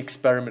doing the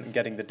experiment and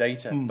getting the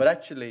data. But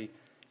actually,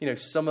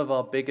 some of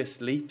our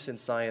biggest leaps in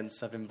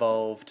science have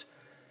involved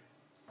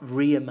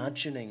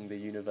reimagining the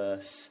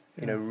universe,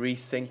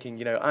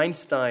 rethinking.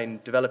 Einstein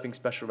developing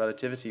special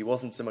relativity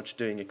wasn't so much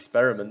doing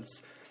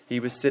experiments. He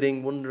was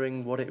sitting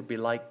wondering what it would be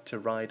like to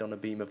ride on a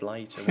beam of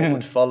light and what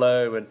would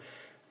follow. And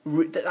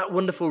that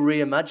wonderful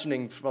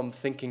reimagining from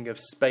thinking of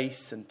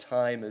space and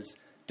time as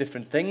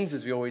different things,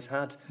 as we always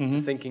had,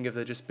 to thinking of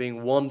there just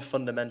being one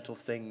fundamental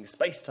thing,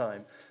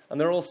 space-time. And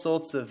there are all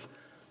sorts of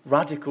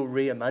radical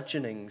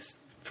reimaginings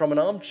from an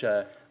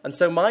armchair. And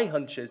so my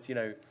hunch is,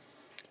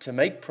 to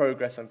make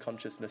progress on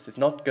consciousness is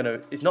not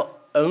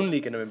only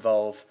going to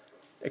involve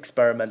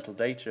experimental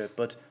data,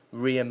 but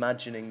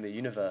reimagining the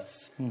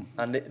universe.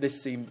 And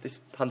this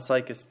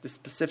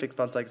specific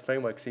panpsychist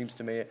framework seems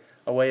to me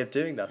a way of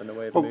doing that, and a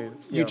way of moving.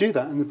 You do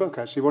that in the book,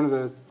 actually. One of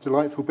the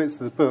delightful bits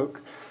of the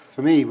book,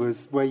 for me,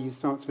 was where you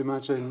start to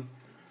imagine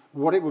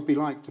what it would be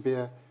like to be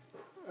a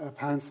a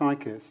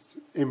panpsychist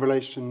in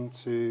relation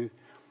to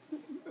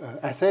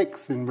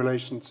ethics, in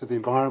relation to the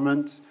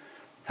environment,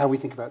 how we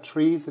think about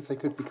trees, if they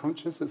could be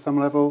conscious at some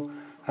level,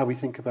 how we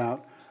think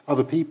about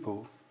other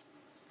people.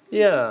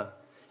 Yeah.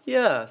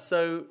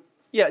 So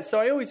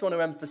I always want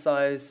to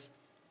emphasize,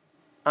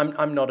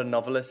 I'm not a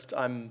novelist,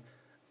 I'm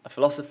a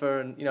philosopher,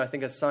 and I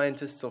think as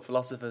scientists or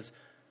philosophers,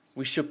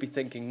 we should be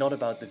thinking not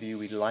about the view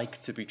we'd like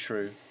to be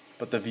true,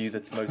 but the view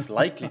that's most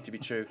likely to be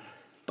true.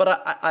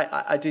 But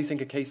I do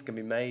think a case can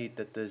be made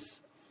that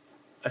there's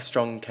a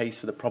strong case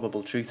for the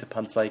probable truth of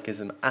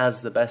panpsychism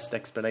as the best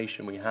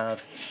explanation we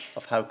have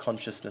of how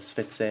consciousness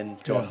fits in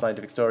to our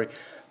scientific story.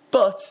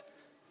 But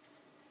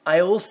I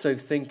also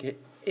think it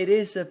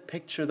is a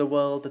picture of the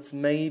world that's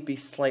maybe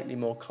slightly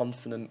more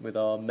consonant with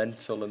our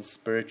mental and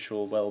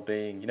spiritual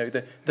well-being.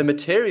 The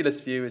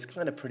materialist view is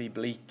kind of pretty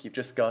bleak. You've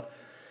just got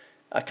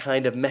a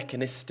kind of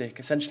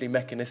essentially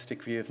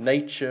mechanistic view of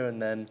nature, and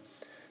then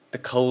the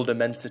cold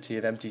immensity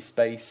of empty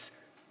space.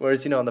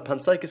 Whereas, on the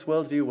panpsychist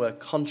worldview, we're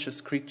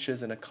conscious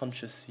creatures in a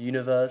conscious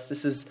universe.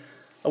 This is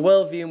a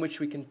worldview in which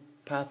we can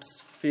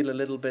perhaps feel a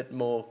little bit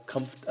more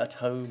at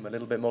home, a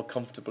little bit more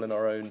comfortable in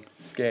our own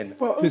skin.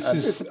 Well,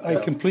 I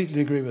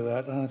completely agree with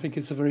that, and I think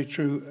it's a very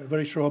true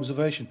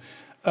observation.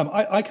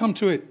 I come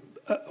to it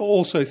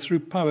also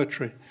through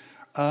poetry.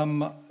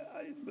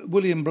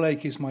 William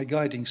Blake is my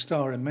guiding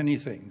star in many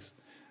things,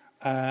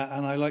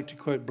 and I like to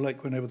quote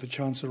Blake whenever the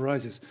chance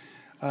arises.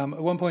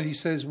 At one point he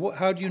says,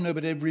 how do you know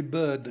but every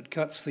bird that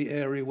cuts the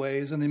airy way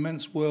is an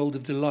immense world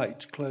of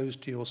delight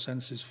closed to your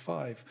senses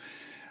five?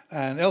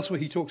 And elsewhere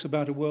he talks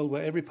about a world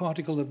where every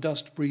particle of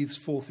dust breathes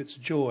forth its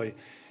joy.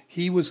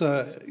 He was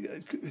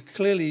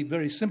clearly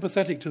very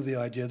sympathetic to the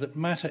idea that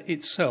matter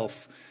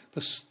itself,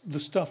 the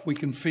stuff we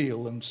can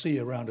feel and see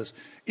around us,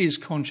 is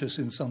conscious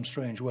in some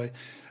strange way.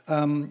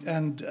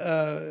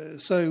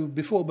 So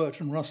before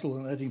Bertrand Russell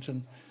and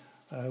Eddington,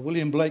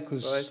 William Blake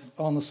was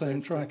on the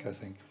same track, I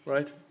think.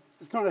 Right.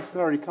 It's not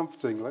necessarily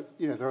comforting.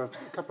 There are a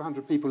couple of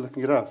hundred people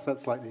looking at us.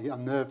 That's slightly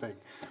unnerving.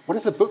 What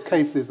if the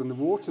bookcases and the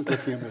water's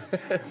looking at me,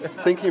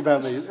 thinking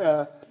about me?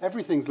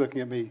 Everything's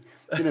looking at me.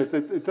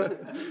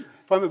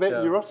 If I'm a bit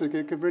neurotic,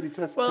 it could really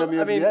turn me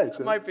over the edge.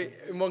 It might be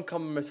in one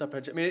common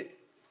misapprehension.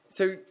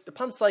 So the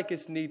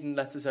panpsychist needn't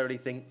necessarily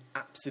think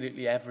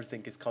absolutely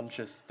everything is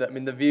conscious. The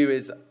view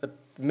is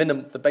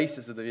the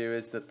basis of the view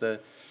is that the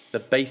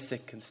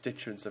basic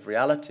constituents of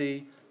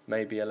reality,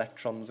 maybe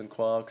electrons and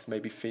quarks,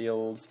 maybe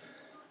fields,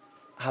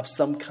 have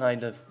some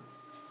kind of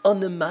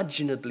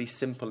unimaginably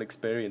simple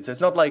experience. So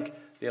it's not like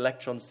the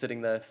electrons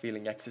sitting there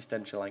feeling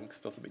existential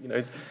angst or something.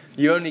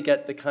 You only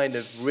get the kind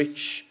of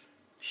rich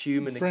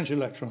human... French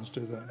electrons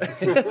do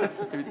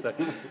that.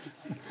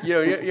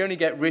 You only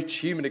get rich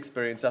human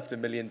experience after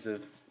millions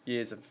of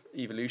years of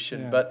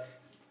evolution. Yeah.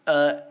 But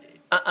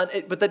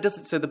that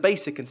doesn't... So the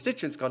basic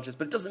constituent's conscious,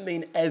 but it doesn't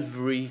mean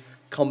every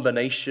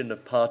combination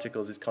of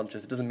particles is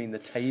conscious. It doesn't mean the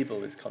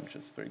table is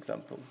conscious, for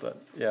example. But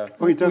yeah.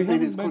 Well, it does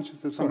mean it's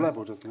conscious at some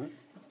level, doesn't it?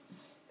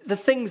 The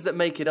things that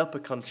make it up are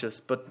conscious,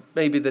 but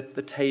maybe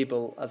the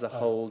table as a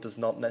whole does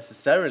not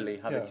necessarily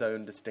have its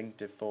own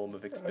distinctive form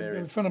of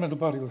experience. Fundamental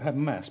particles have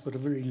mass, but a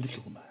very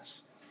little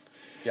mass.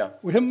 Yeah.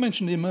 We haven't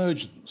mentioned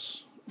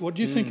emergence. What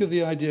do you think of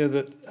the idea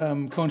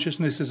that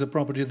consciousness is a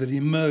property that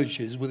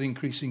emerges with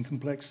increasing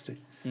complexity?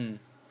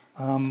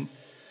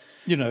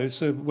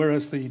 So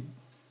whereas the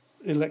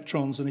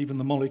electrons and even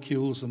the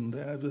molecules and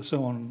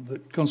so on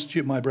that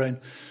constitute my brain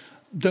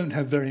don't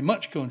have very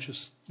much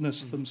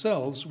consciousness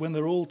themselves, when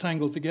they're all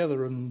tangled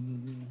together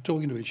and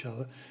talking to each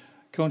other,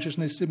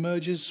 consciousness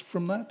emerges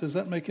from that. Does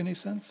that make any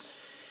sense?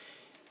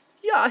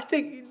 Yeah, I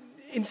think...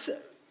 so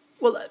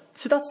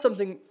that's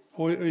something...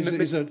 Or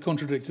is it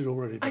contradicted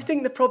already? I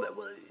think the problem...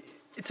 Well,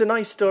 it's a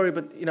nice story,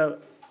 but,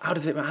 how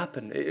does it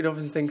happen? It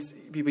often thinks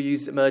people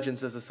use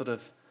emergence as a sort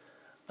of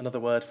another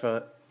word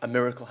for a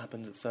miracle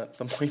happens at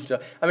some point.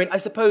 I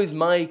suppose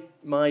my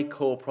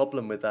core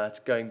problem with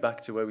that, going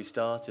back to where we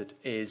started,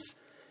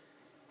 is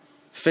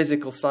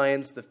physical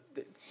science that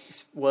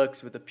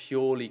works with a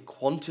purely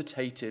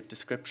quantitative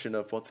description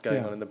of what's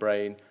going on in the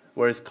brain,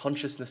 whereas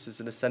consciousness is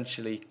an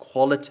essentially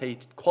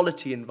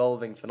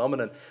quality-involving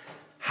phenomenon.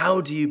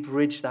 How do you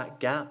bridge that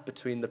gap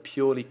between the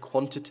purely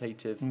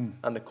quantitative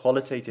and the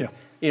qualitative?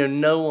 Yeah.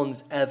 No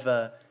one's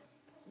ever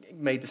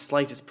made the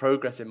slightest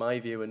progress, in my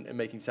view, in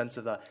making sense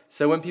of that.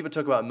 So when people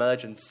talk about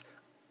emergence,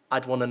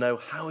 I'd want to know,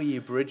 how are you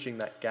bridging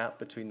that gap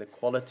between the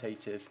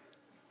quantitative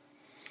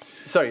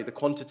and the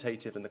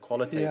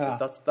qualitative?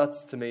 Yeah.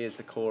 That's to me is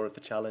the core of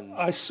the challenge.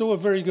 I saw a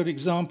very good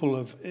example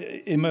of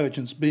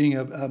emergence being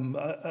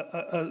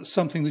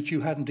something that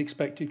you hadn't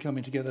expected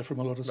coming together from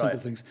a lot of simple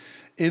things.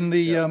 In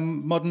the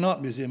Modern Art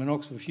Museum in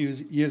Oxford a few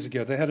years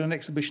ago, they had an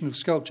exhibition of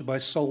sculpture by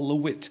Sol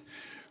LeWitt,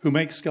 who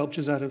makes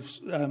sculptures out of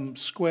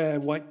square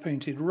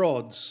white-painted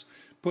rods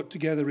put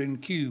together in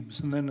cubes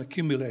and then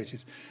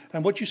accumulated.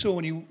 And what you saw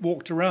when you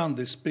walked around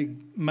this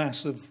big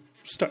mass of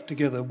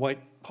stuck-together white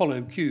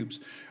hollow cubes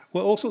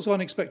were all sorts of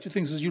unexpected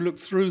things as you looked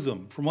through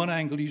them. From one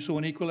angle, you saw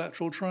an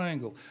equilateral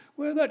triangle.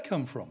 Where did that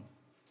come from?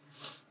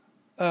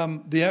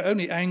 the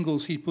only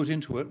angles he put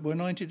into it were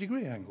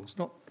 90-degree angles,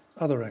 not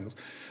other angles.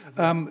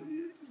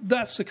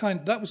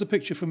 That was a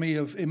picture for me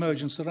of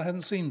emergence that I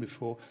hadn't seen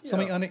before.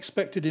 Something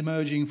unexpected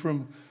emerging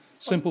from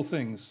simple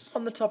things.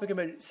 On the topic of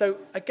emergence, so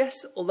I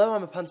guess, although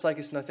I'm a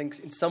panpsychist and I think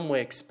in some way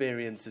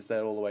experience is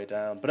there all the way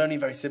down, but only in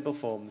very simple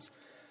forms,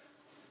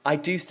 I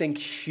do think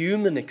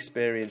human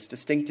experience,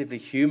 distinctively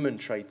human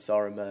traits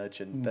are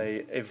emergent.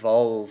 They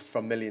evolve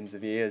from millions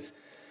of years.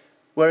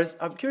 Whereas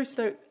I'm curious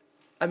to know,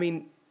 I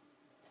mean,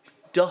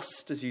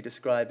 dust, as you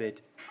describe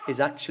it, is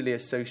actually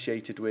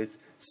associated with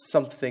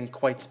something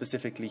quite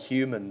specifically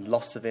human,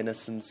 loss of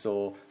innocence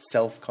or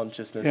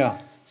self-consciousness.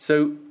 Yeah.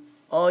 So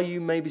are you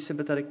maybe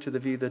sympathetic to the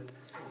view that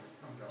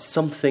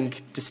something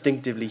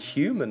distinctively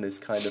human is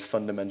kind of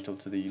fundamental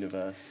to the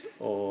universe,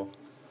 or...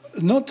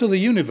 Not to the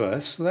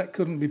universe. That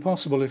couldn't be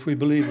possible if we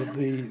believe that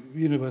the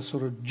universe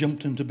sort of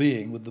jumped into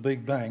being with the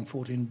Big Bang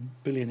 14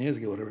 billion years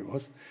ago, whatever it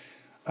was.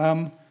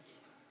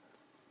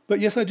 But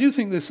yes, I do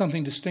think there's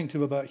something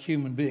distinctive about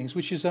human beings,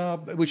 which is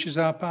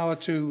our power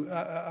to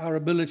our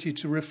ability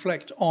to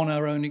reflect on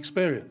our own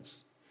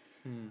experience.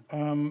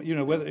 You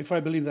know, whether if I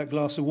believe that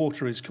glass of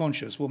water is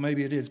conscious, well,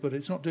 maybe it is, but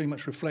it's not doing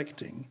much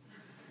reflecting,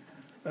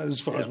 as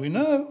far as we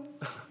know.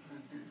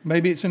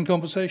 Maybe it's in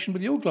conversation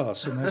with your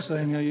glass, and they're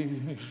saying,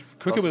 you're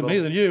quicker with me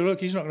than you. Look,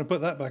 he's not going to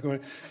put that back away.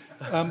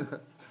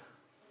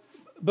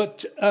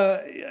 But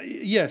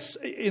yes,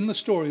 in the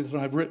story that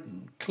I've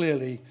written,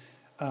 clearly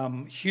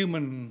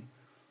human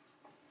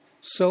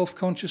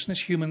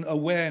self-consciousness, human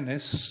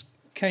awareness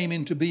came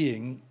into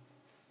being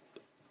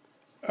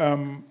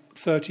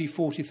 30,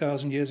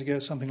 40,000 years ago,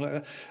 something like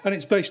that. And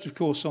it's based, of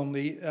course, on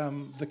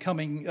the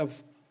coming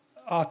of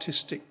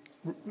artistic,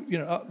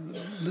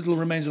 little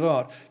remains of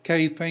art,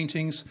 cave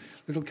paintings,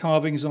 little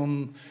carvings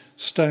on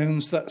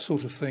stones, that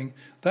sort of thing.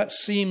 That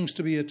seems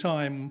to be a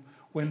time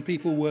when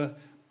people were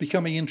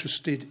becoming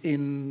interested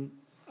in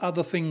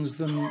other things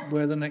than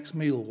where the next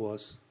meal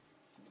was.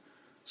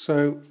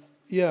 So,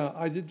 yeah,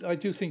 I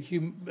do think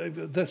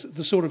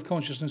the sort of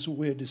consciousness that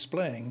we're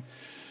displaying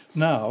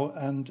now,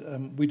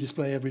 and we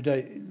display every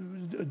day,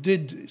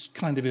 did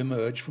kind of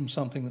emerge from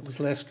something that was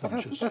less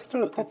conscious. That's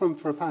still a problem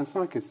for a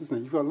panpsychist, isn't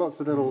it? You've got lots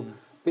of little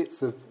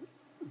bits of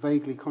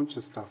vaguely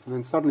conscious stuff, and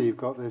then suddenly you've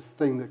got this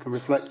thing that can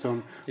reflect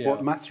on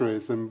what matter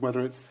is and whether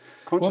it's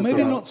conscious or not. Well,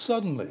 maybe not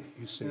suddenly,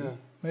 you see. Yeah.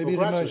 Maybe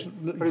well, it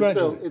emerged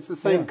gradually. It's the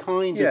same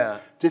kind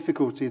of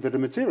difficulty that a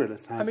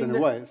materialist has, in a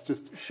way. It's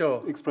just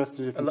expressed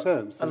in different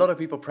terms. A lot of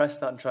people press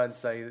that and try and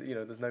say,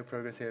 there's no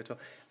progress here at all.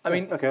 I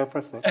mean, okay, I'll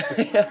press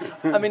that.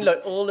 I mean,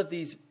 look, all of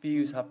these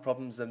views have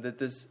problems, and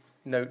there's,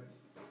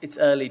 it's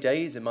early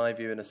days, in my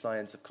view, in a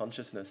science of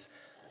consciousness.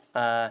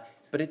 But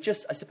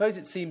I suppose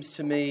it seems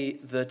to me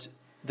that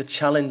the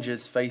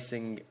challenges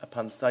facing a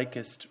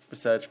panpsychist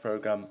research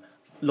program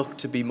look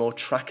to be more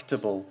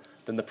tractable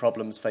than the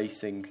problems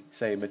facing,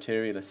 say, a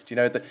materialist.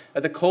 At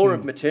the core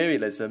of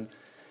materialism,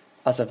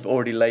 as I've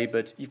already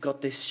laboured, you've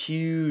got this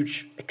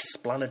huge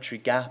explanatory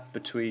gap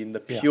between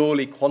the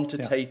purely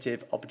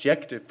quantitative,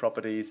 objective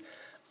properties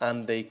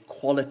and the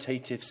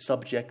qualitative,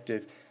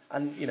 subjective.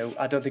 And,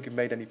 I don't think we've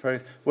made any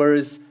progress.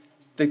 Whereas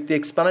the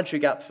explanatory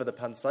gap for the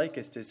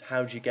panpsychist is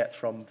how do you get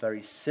from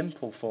very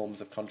simple forms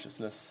of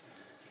consciousness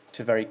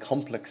to very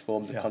complex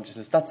forms of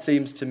consciousness. That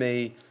seems to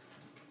me...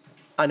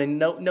 And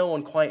no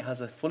one quite has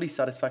a fully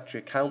satisfactory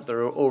account. There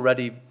are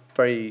already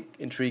very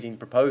intriguing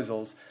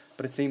proposals,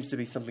 but it seems to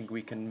be something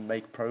we can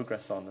make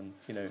progress on.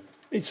 And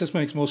it just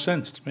makes more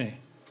sense to me.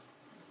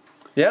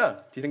 Yeah.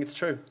 Do you think it's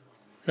true?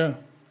 Yeah.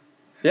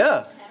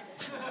 Yeah.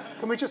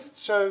 Can we just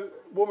show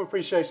warm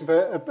appreciation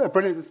for a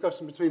brilliant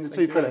discussion between the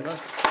two Philips?